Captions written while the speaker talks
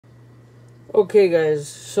Okay guys,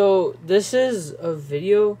 so this is a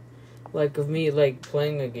video like of me like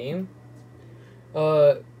playing a game.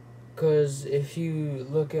 Cause if you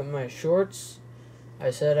look at my shorts,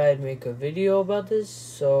 I said I'd make a video about this,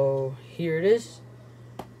 so here it is.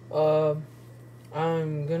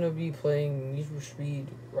 I'm gonna be playing Need for Speed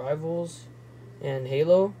Rivals and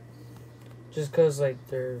Halo, just cause like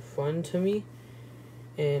they're fun to me,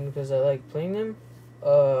 and because I like playing them.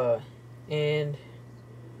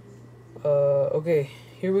 Okay,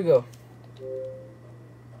 here we go.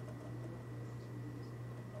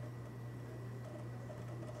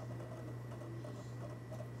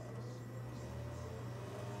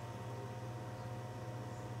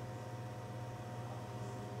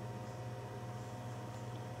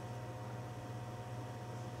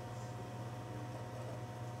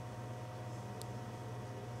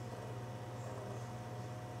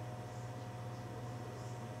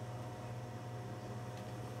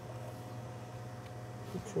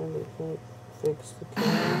 I'm trying to fix the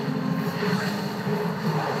camera.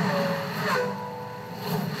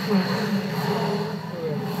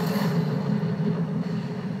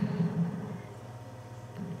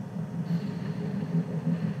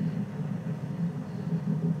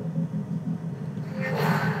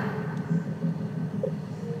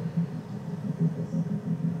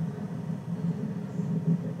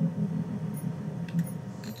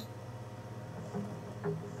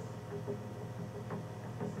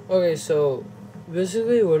 Okay, so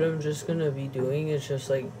basically what I'm just gonna be doing is just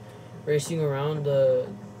like racing around the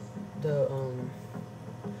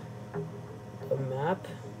map,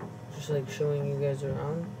 just like showing you guys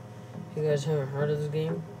around. If you guys haven't heard of this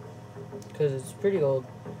game, because it's pretty old.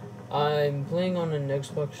 I'm playing on an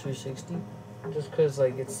Xbox 360, just because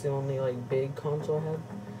like it's the only like big console I have.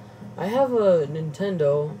 I have a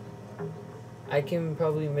Nintendo. I can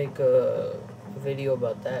probably make a video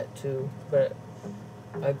about that too, but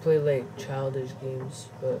I play like childish games,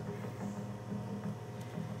 but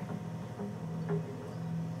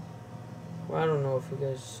well, I don't know if you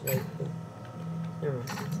guys like it. Never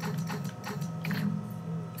mind.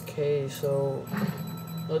 Okay, so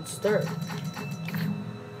let's start.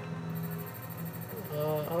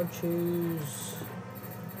 I'll choose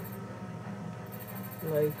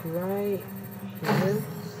like right here.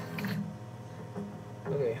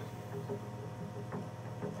 Okay.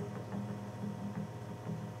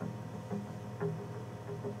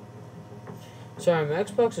 Sorry, my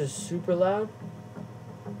Xbox is super loud.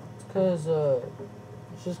 It's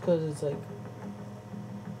just cause it's like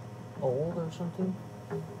old or something.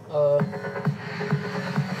 Okay.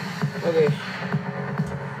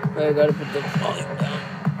 I gotta put the volume down.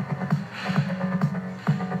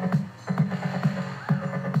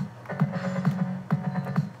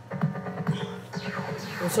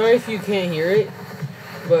 I'm sorry if you can't hear it,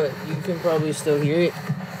 but you can probably still hear it.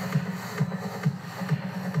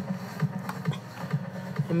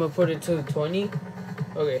 I'm gonna put it to 20.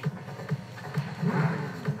 Okay.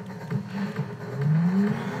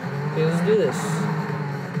 Okay, let's do this.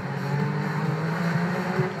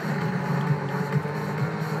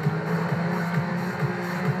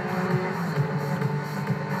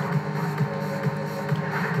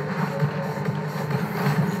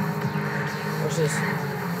 What's this?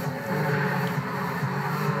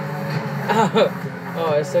 Oh,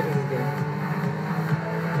 I suck at this game.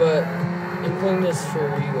 But I'm playing this for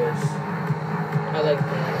you guys. I like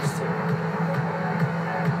playing this too.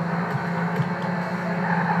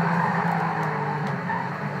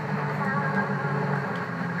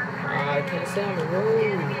 I can't stay on the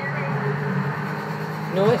road.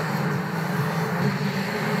 You know what?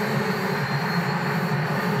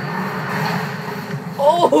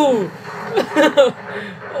 Oh!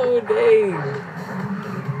 Oh, dang.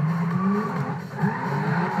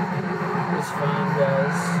 It's fine,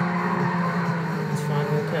 guys. It's fine,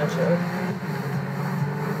 we'll catch up.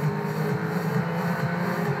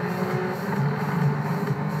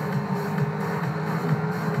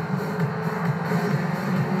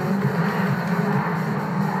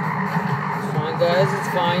 It's fine, guys. It's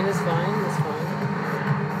fine, it's fine, it's fine.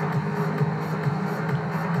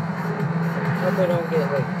 I hope I don't get,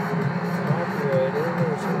 like, copyrighted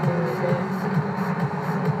or something like that.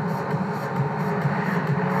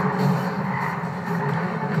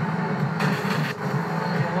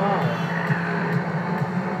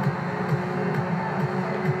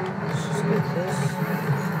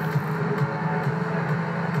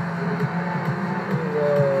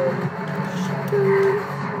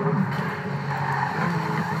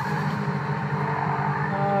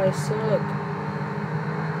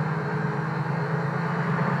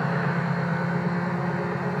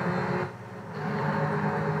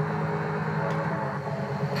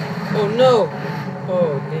 Oh no!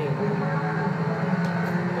 Oh dang.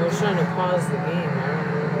 I was trying to pause the game. I don't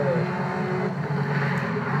know how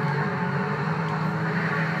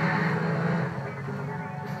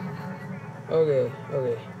to... Okay,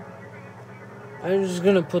 okay. I'm just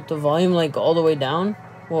gonna put the volume like all the way down.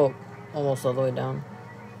 Well, almost all the way down.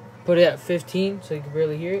 Put it at 15 so you can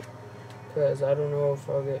barely hear it. Because I don't know if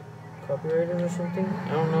I'll get copyrighted or something.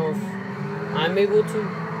 I don't know if I'm able to.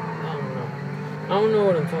 I don't know. I don't know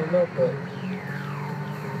what I'm talking about, but...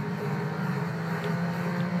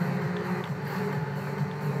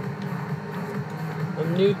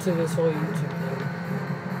 I'm new to this whole YouTube thing.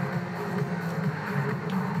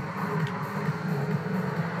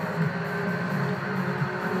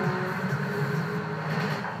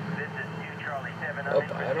 Oh,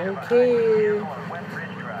 I don't care.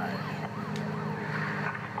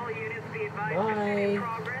 Bye.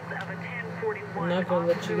 I'm not gonna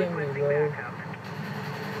let you get me, bro.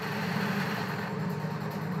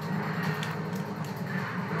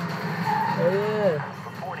 Oh yeah.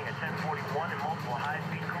 Reporting a 1041 and multiple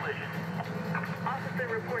high-speed collisions. Officer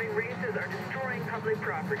reporting races are destroying public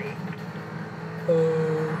property.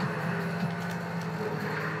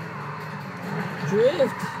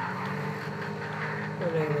 Drift. I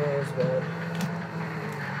think that was bad.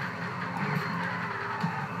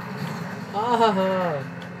 Ah,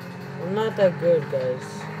 I'm not that good, guys.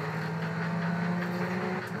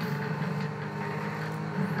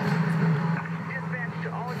 Dispatch to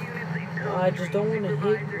all units in code I just don't want to hit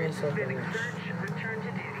supervisor myself that specific much. search, return to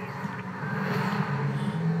duties.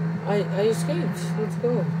 I escaped. Let's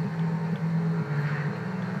go.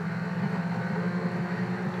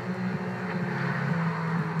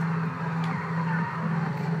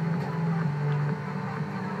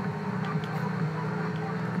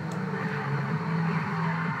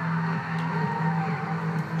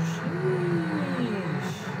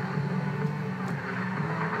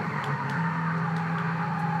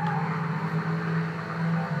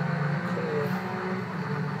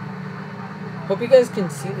 Hope you guys can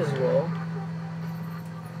see this well.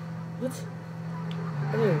 What?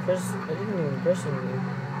 I didn't even press anything.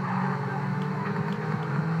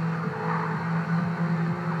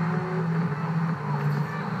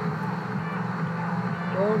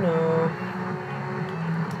 Oh no.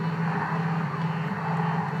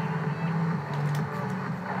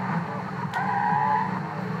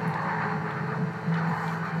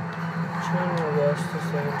 Trying my best to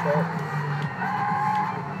stay on track.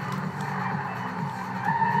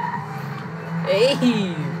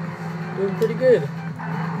 Hey! Doing pretty good. Oh,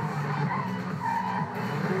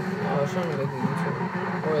 I was trying to make a YouTube.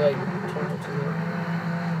 Or like, turn it to the...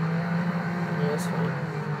 Yeah, that's fine.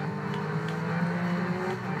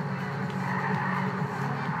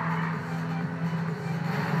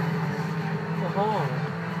 Aha!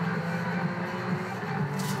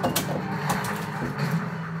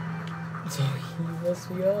 So he messed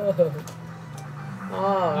me up.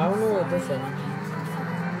 Ah, I don't know what this is.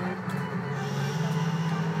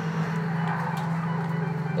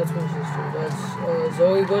 That's my sister. That's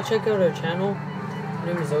Zoe. Go check out her channel. Her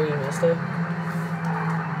name is Zoe Mesta.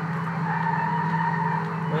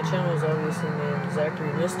 My channel is obviously named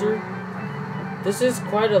Zachary Mister. This is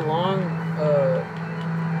quite a long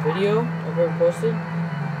video I've ever posted.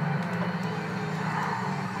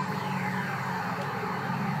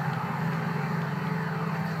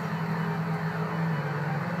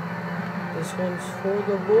 This one's for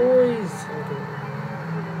the boys. Okay.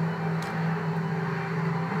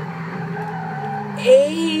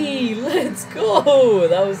 Hey, let's go!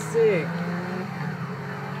 That was sick.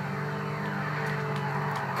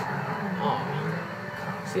 Aw.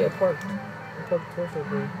 See, I parked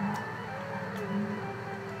perfectly.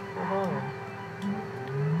 Aha.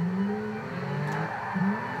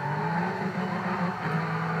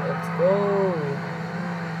 Let's go.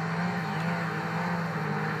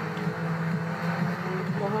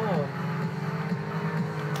 Aha.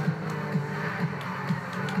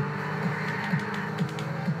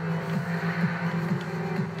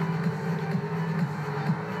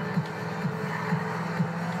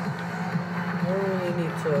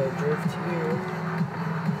 To drift here.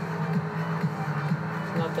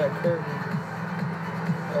 It's not that curvy.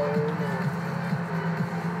 Oh no.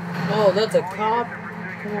 Oh, that's a cop?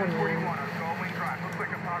 Come on, man.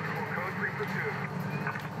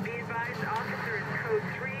 Be advised, officer is code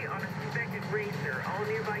 3 on a suspected racer. All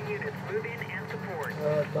nearby units move in and support.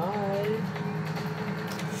 Bye.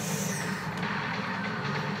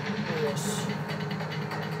 Yes.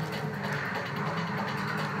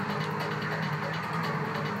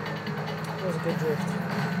 That was a good drift.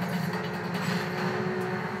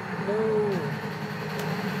 No.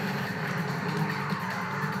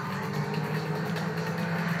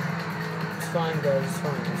 fine, guys. It's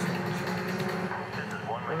fine. It's fine. It's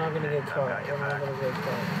fine. We're not gonna get caught. We're not gonna get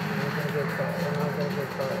caught. We're not gonna get caught. We're not gonna get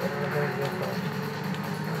caught. We're not gonna get caught.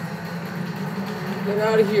 Get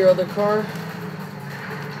out of here, other car.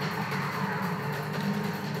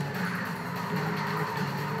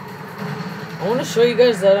 I want to show you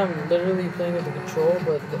guys that I'm literally playing with the control,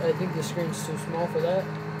 but I think the screen's too small for that.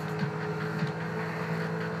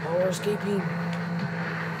 Oh, we're escaping.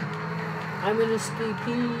 I'm an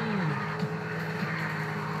escapee.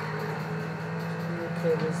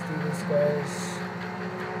 Okay, let's do this, guys.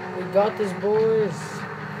 We got this, boys.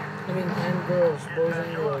 I mean, and girls. Boys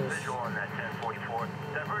and girls.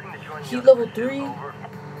 Heat level 3?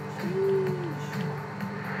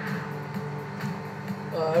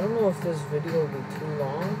 I don't know if this video will be too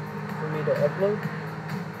long for me to upload.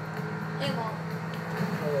 It won't.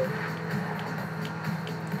 Okay.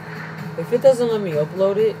 If it doesn't let me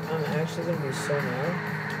upload it, I'm actually going to be so mad.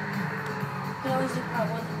 You can always do part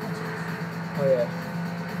 1 and part 2. Oh, yeah.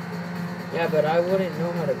 Yeah, but I wouldn't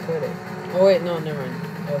know how to cut it. Oh, wait, no, never mind.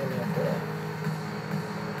 I have an app for that.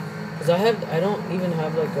 Because I don't even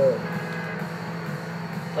have like a...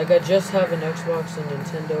 Like, I just have an Xbox, a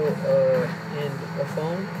Nintendo, and a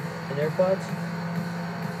phone, and AirPods.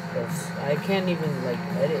 Because I can't even, like,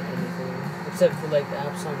 edit anything. Except for, like, the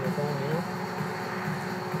apps on my phone, you know?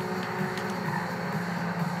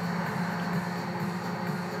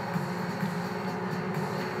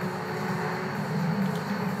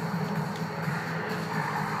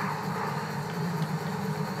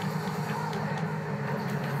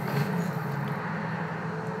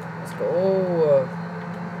 Let's go.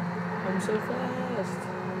 I'm so fast.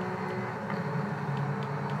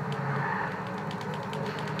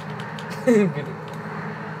 Good.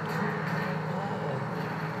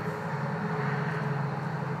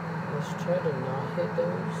 Let's try to not hit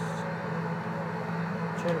those.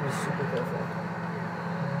 I'm trying to be super careful.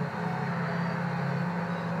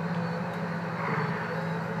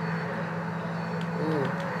 Ooh.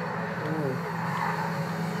 Ooh.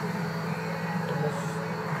 Almost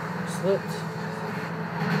slipped.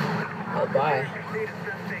 Oh, bye.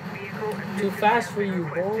 Too fast for you,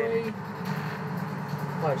 boy.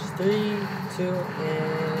 Watch. 3, 2,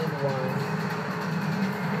 and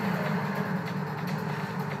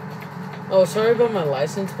 1. Oh, sorry about my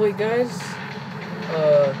license plate, guys.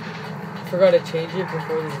 Forgot to change it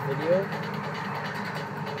before this video.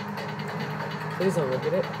 Please don't look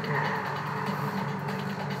at it.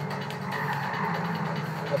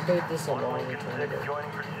 I played this a long time ago.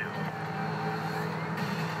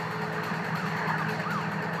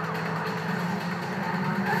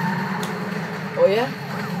 Oh yeah?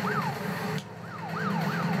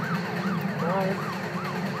 Bye.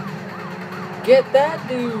 Get that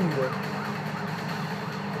dude!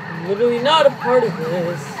 I'm literally not a part of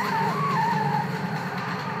this.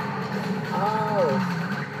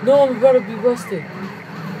 Ow. No, I'm about to be busted.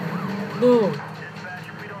 No.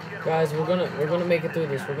 Guys, we're gonna make it through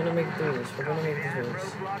this. We're gonna make it through this. We're gonna make it through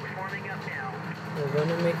this. We're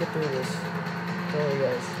gonna make it through this. Don't worry,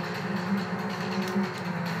 guys.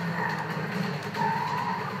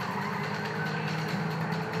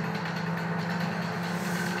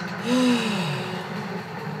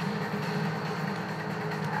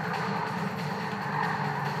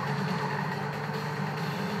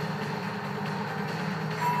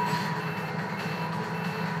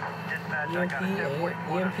 EMP?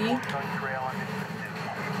 EMP?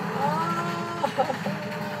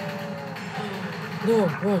 No,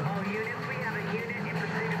 run.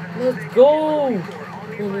 Let's go! No.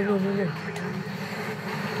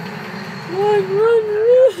 Run!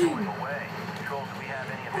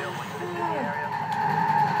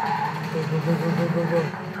 Go.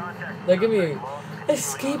 Look at me.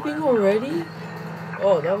 Escaping already?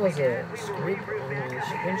 Oh, that was a scrape on my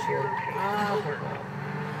windshield.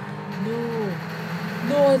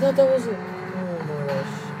 No, I thought that was a... Oh my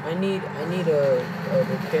gosh. I need a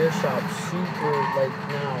repair shop super, like,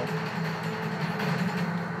 now.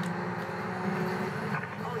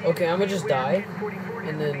 Okay, I'm gonna just die,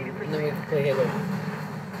 and then we can play Halo.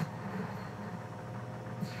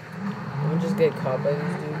 I'm gonna just get caught by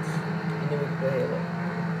these dudes, and then we can play Halo.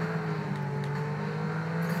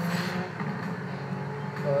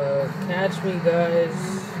 Catch me, guys.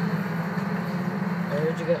 I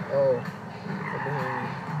heard you got... Oh. They're behind me.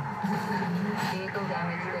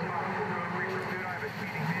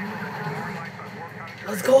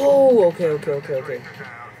 Let's go! Okay.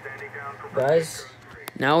 Guys,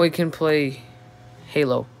 now we can play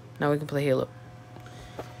Halo.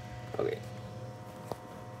 Okay.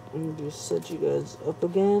 Let me just set you guys up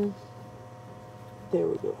again. There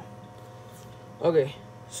we go. Okay,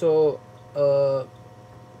 so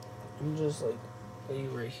I'm just like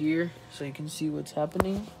putting right here so you can see what's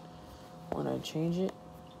happening when I change it.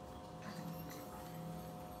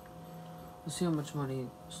 Let's see how much money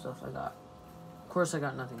stuff I got. Of course I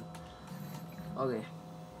got nothing. Okay.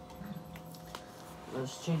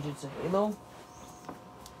 Let's change it to Halo.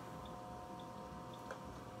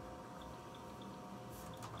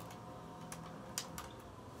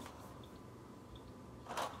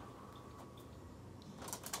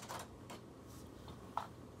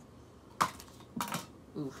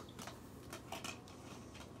 Oof.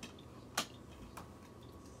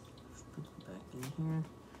 Just put it back in here.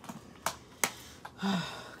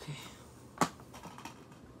 Okay.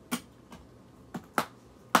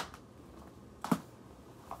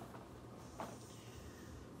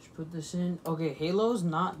 Just put this in. Okay, Halo's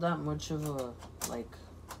not that much of a, like,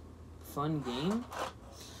 fun game.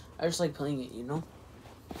 I just like playing it, you know?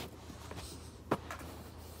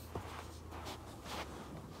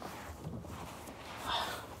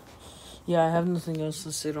 Yeah, I have nothing else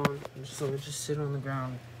to sit on, so I just sit on the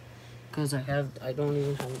ground. Because I don't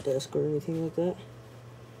even have a desk or anything like that.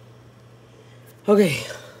 Okay.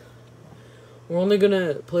 We're only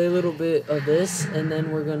gonna play a little bit of this, and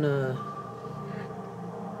then we're gonna,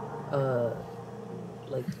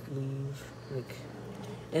 like, leave, like,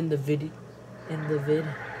 end the vid.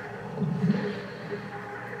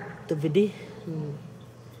 The video.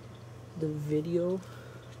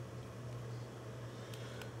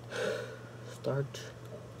 Start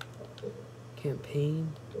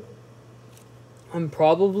campaign. It's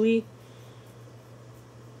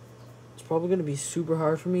probably gonna be super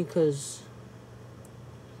hard for me because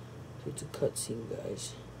it's a cutscene,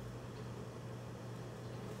 guys.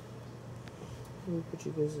 Let me put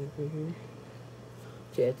you guys like right here.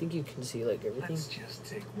 Okay, I think you can see like everything. Let's just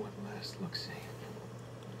take one last look-see.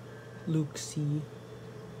 Look-see.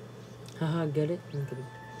 Haha, get it? I'm kidding.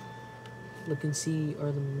 Look and see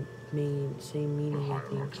are the same meaning, I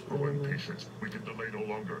think. I don't know. Patience. We can delay no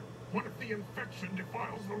longer. What if the infection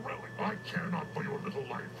defiles the relic? I care not for your little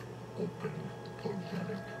life. Open,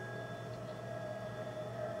 pathetic.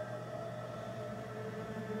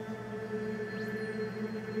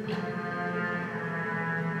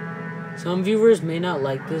 Some viewers may not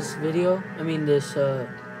like this video. I mean this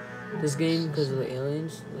game because of the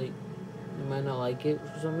aliens. Like, they might not like it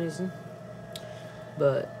for some reason.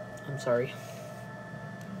 But I'm sorry.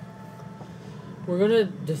 We're gonna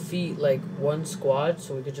defeat like one squad,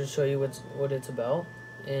 so we could just show you what it's about,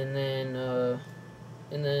 and then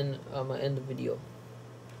I'm gonna end the video.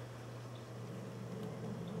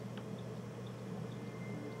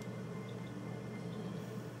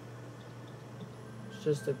 It's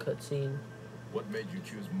just a cutscene. What made you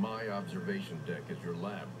choose my observation deck as your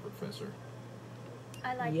lab, Professor?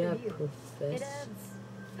 I like Yeah, the view. It Professor. adds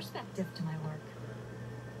perspective to my work.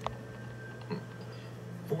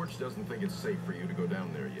 Forge doesn't think it's safe for you to go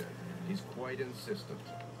down there yet. He's quite insistent.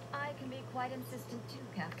 I can be quite insistent too,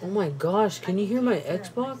 Captain. Oh my gosh, can you hear my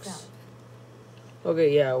Xbox? Okay,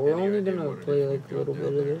 yeah, we're Any only idea gonna what it play is like we've a got little down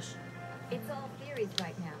bit of there? this. It's all theories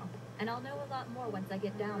right now, and I'll know a lot more once I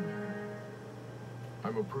get down there.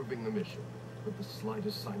 I'm approving the mission. With the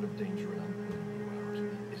slightest sign of danger, and I'm putting you out.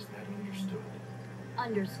 Is that understood?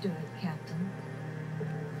 Understood, Captain.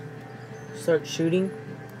 Start shooting,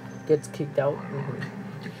 gets kicked out.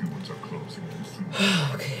 The humans are closing in soon.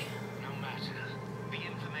 Okay. No matter. The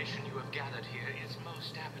information you have gathered here is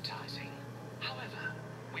most appetizing. However,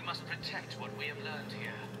 we must protect what we have learned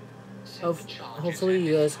here. Send the charges Hopefully and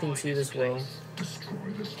you guys destroy can see this this well. place.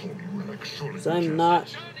 Destroy this holy relic. Surely. So I'm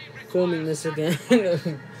not filming this again. Send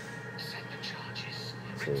the charges.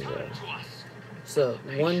 So, Return to us. So,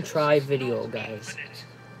 one try video, guys.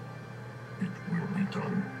 It will be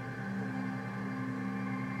done.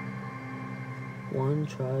 One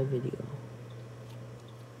try video.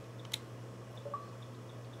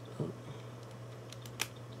 Oh.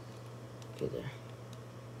 Okay, there.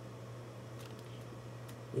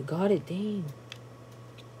 We got it, dang.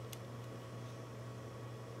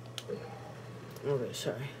 Okay,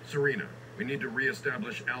 sorry. Serena, we need to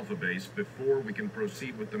re-establish Alpha Base before we can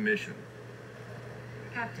proceed with the mission.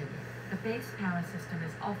 Captain, the base power system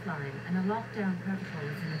is offline and a lockdown protocol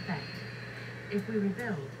is in effect. If we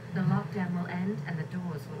rebuild, the lockdown will end and the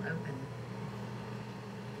doors will open.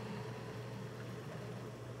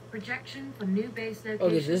 Projection for new base location.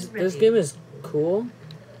 Okay, this game is cool.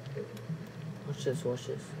 Watch this, watch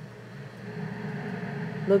this.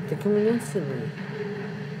 Look, they're coming instantly.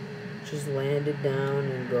 Just land it down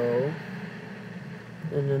and go.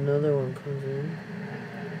 And another one comes in.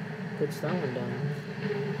 Puts that one down.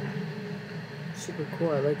 Super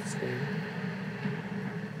cool, I like this game.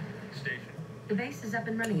 Station The base is up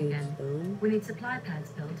and running again. Done. We need supply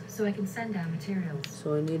pads built so I can send down materials.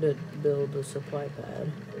 So I need to build a supply pad.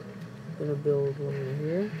 I'm gonna build one right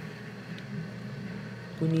here.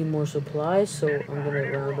 We need more supplies, so I'm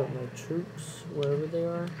gonna round up my troops wherever they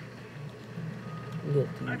are. And get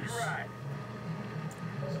these.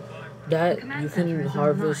 That you can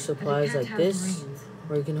harvest supplies like this,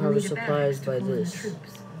 or you can harvest supplies by this.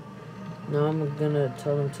 Now I'm gonna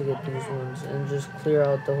tell them to get these ones and just clear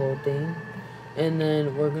out the whole thing. And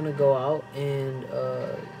then we're gonna go out and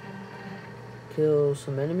kill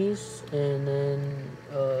some enemies, and then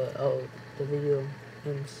the video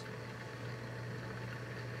ends.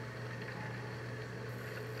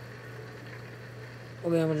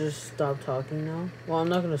 Okay, I'm gonna just stop talking now. Well, I'm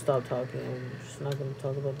not gonna stop talking. I'm just not gonna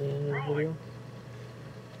talk about the end of the video.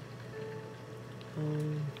 I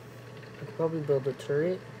could probably build a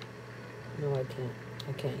turret. No, I can't.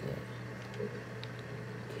 I can't yet.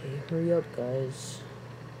 Okay, hurry up, guys.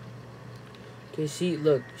 Okay, see,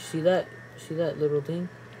 look, see that little thing?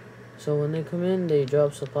 So when they come in, they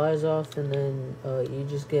drop supplies off, and then you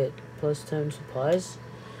just get plus 10 supplies.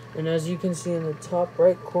 And as you can see in the top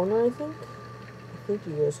right corner, I think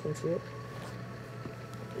you guys can see it.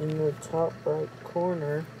 In the top right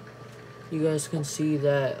corner, you guys can see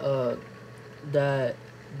that that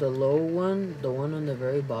the low one, the one on the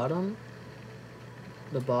very bottom,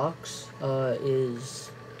 the box, is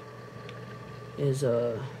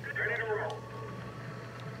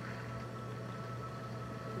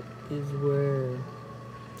where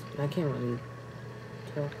I can't really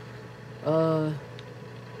tell.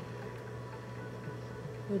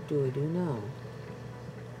 What do I do now?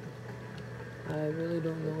 I really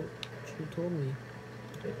don't know what you told me.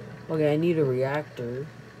 Okay, I need a reactor.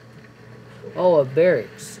 Oh, a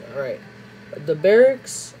barracks. Alright. The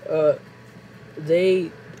barracks,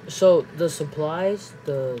 so the supplies,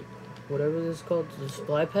 whatever this is called, the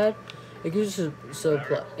supply pad, it gives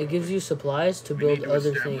you supplies to build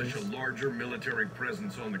other things. Establish a larger military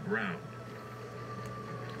presence on the ground.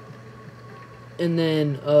 And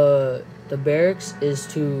then the barracks is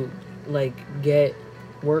to like get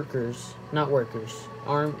workers, not workers,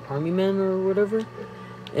 army men or whatever,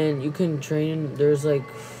 and you can train. There's like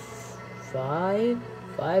five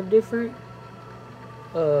different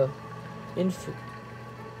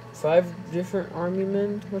five different army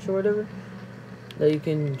men or whatever that you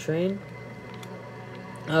can train.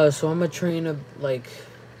 So I'm gonna train like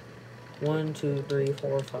 1, 2, 3,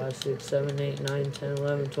 4, 5, 6, 7, 8, 9, 10,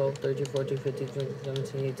 11, 12, 13, 14, 15, 16,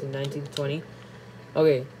 17, 18, 19, 20.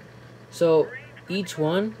 Okay, so each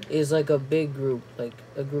one is like a big group, like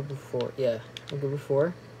a group of 4. Yeah, a group of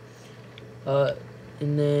 4.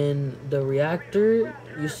 And then the reactor,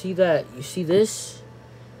 you see this?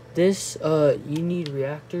 You need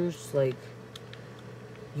reactors, like,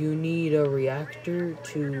 you need a reactor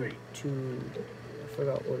to I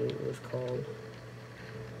forgot what it was called.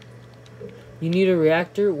 You need a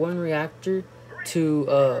reactor, one reactor to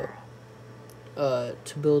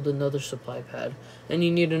build another supply pad. And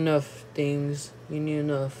you need enough things, you need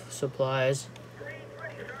enough supplies.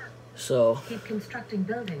 So keep constructing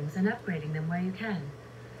buildings and upgrading them where you can.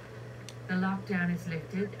 The lockdown is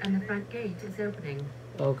lifted and the front gate is opening.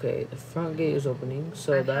 Okay, the front gate is opening,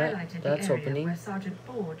 so I've highlighted that's the area opening. where Sergeant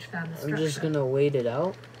Forge found the I'm structure. just gonna wait it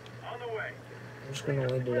out. On the way. I'm just gonna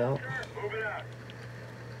wait it out. Move it out.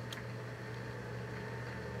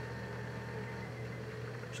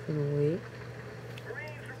 Just gonna wait.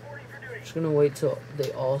 Marines reporting for duty. Just gonna wait till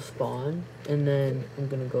they all spawn, and then I'm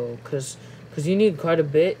gonna go, cause you need quite a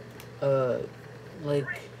bit, like,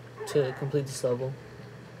 to complete this level.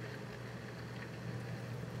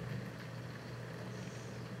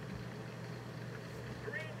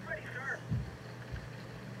 Marines ready, sir.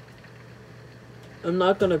 I'm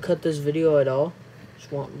not gonna cut this video at all.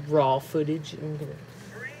 Just want raw footage. I'm gonna,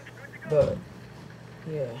 Marines good to go. but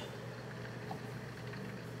yeah.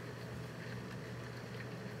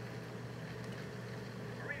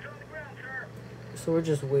 Marines on the ground, sir. So we're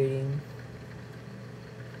just waiting.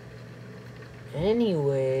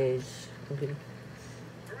 Anyways, okay.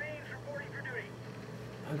 Marines reporting for duty.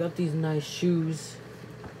 I got these nice shoes.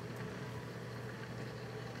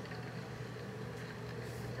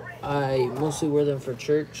 I mostly wear them for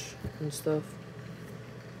church and stuff.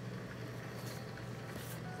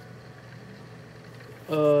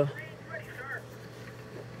 Marines ready, sir.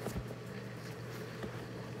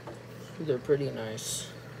 They're pretty nice.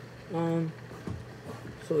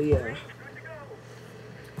 So yeah. Good to go.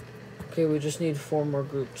 Okay, we just need 4 more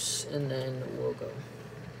groups and then we'll go.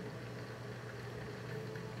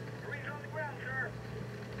 Marines on the ground, sir.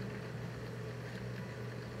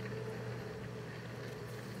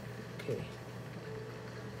 Okay.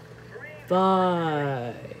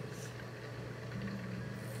 5,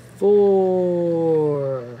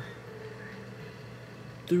 4,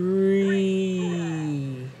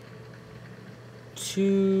 3,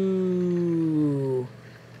 2,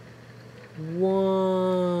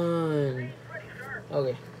 1.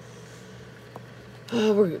 Okay.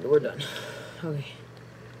 We're good. We're done. Okay.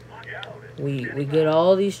 We get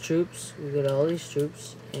all these troops. We get all these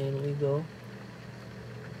troops, and we go.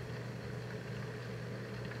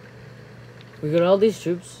 We get all these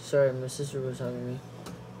troops. Sorry, my sister was talking to me.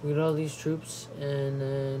 We get all these troops, and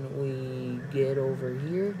then we get over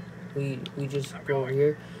here. We just go over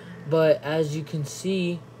here. But as you can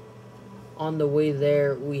see, on the way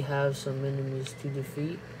there, we have some enemies to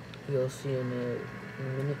defeat. You'll see in a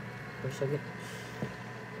minute or a second.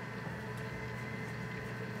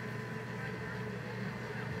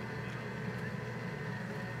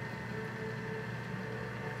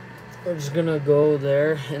 We're just gonna go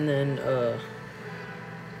there, and then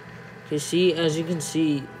you see, as you can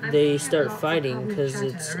see, they start fighting because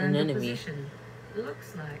it's an enemy.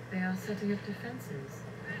 Looks like they are setting up defenses.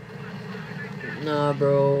 Nah,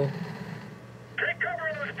 bro. Take cover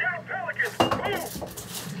of those down pelicans! Move!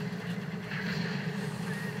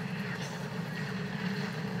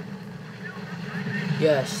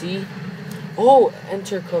 Yeah, see? Oh,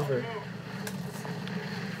 enter cover.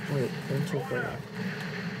 Wait, enter cover.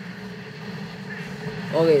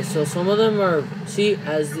 Okay, so some of them are, see,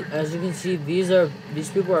 as you can see, these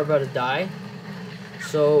people are about to die.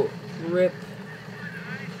 So rip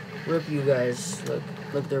you guys.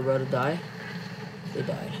 Look, they're about to die. They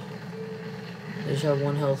died. They just have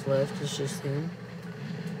 1 health left. It's just him.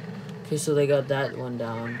 Okay, so they got that one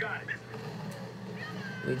down.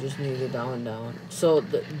 We just need to get that one down. So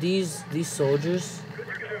these soldiers,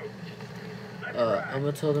 I'm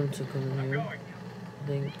gonna tell them to come in here. I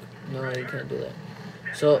think no, you can't do that.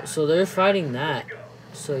 So they're fighting that.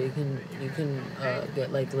 So you can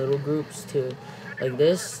get like little groups to like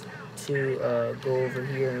this to go over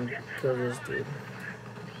here and kill this dude.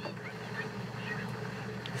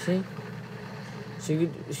 See? So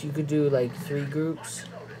you could do like 3 groups.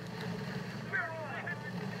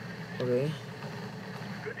 Okay.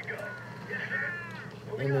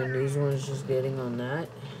 And then these ones just getting on that.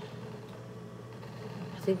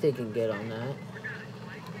 I think they can get on that.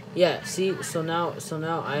 Yeah, see, so now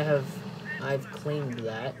I've claimed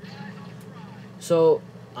that. So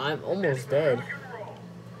I'm almost dead.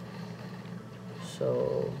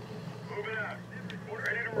 So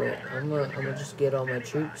wait, I'm gonna just get all my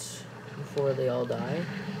troops before they all die.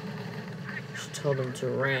 Just tell them to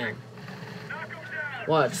ram.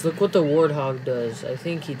 Watch, look what the warthog does. I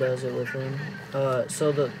think he does it with him. So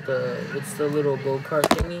it's the little go-kart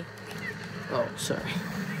thingy. Oh, sorry.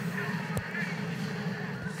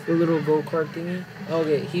 The little go-kart thingy.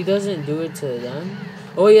 Okay, he doesn't do it to them.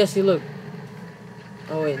 Oh, yeah, see, look.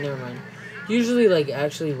 Oh, wait, never mind. Usually, like,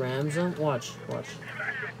 actually rams them. Watch.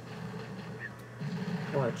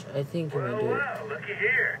 I think he might do it. Well, looky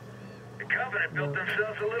here. The Covenant built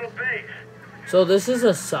themselves a little base. So this is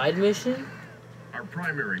a side mission? Our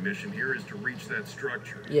primary mission here is to reach that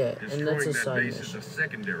structure. Yeah, and that's a Destroying that side base mission. is a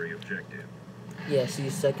secondary objective. Yeah, see,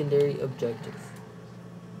 secondary objective.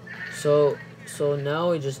 So now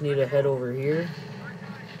we just need to head over here.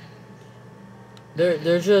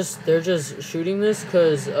 They're just shooting this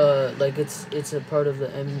because like it's a part of the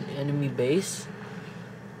enemy base.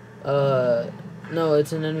 No,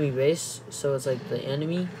 it's an enemy base, so it's like the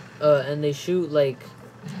enemy. And they shoot like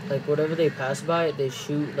whatever they pass by, they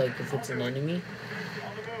shoot like if it's an enemy.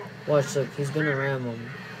 Watch, look, he's gonna ram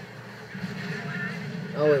them.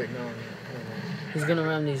 Oh wait, no. He's gonna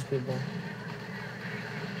ram these people.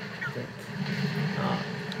 I think.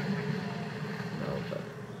 No, but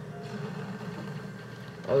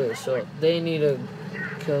okay, so they need to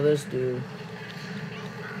kill this dude,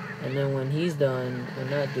 and then when he's done, when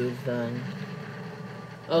that dude's done.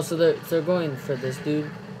 Oh, so they're going for this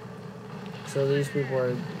dude. So these people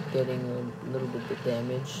are getting a little bit of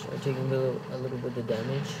damage, or taking a little bit of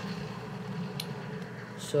damage.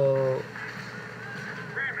 So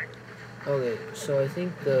okay, so I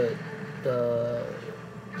think the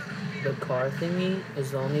car thingy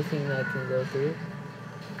is the only thing that can go through.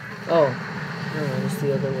 Oh, no, it's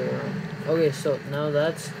the other way around. Okay, so now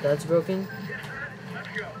that's broken.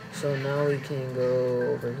 So now we can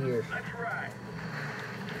go over here.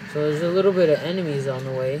 So there's a little bit of enemies on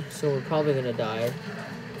the way, so we're probably gonna die.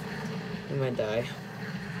 We might die,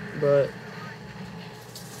 but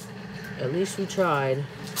at least we tried.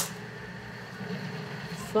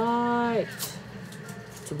 Fight!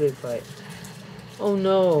 It's a big fight. Oh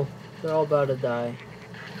no, they're all about to die.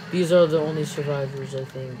 These are the only survivors, I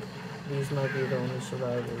think. these might be the only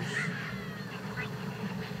survivors.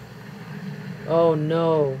 Oh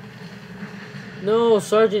no. No,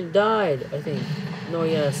 Sergeant died, I think. No,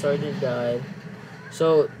 yeah, Sergeant died.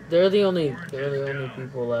 So they're the only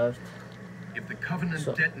people left. If the Covenant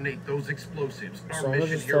detonate those explosives, our So I'm gonna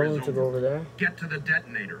mission just tell here is them to go over there. Get to the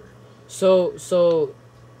detonator. So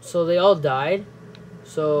they all died.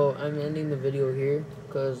 So I'm ending the video here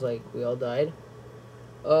because like we all died.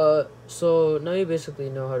 So now you basically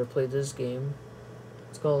know how to play this game.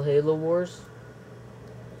 It's called Halo Wars.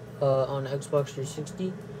 On Xbox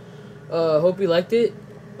 360. Hope you liked it.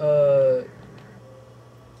 So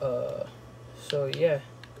yeah.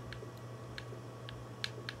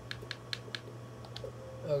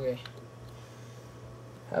 Okay.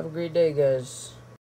 Have a great day, guys.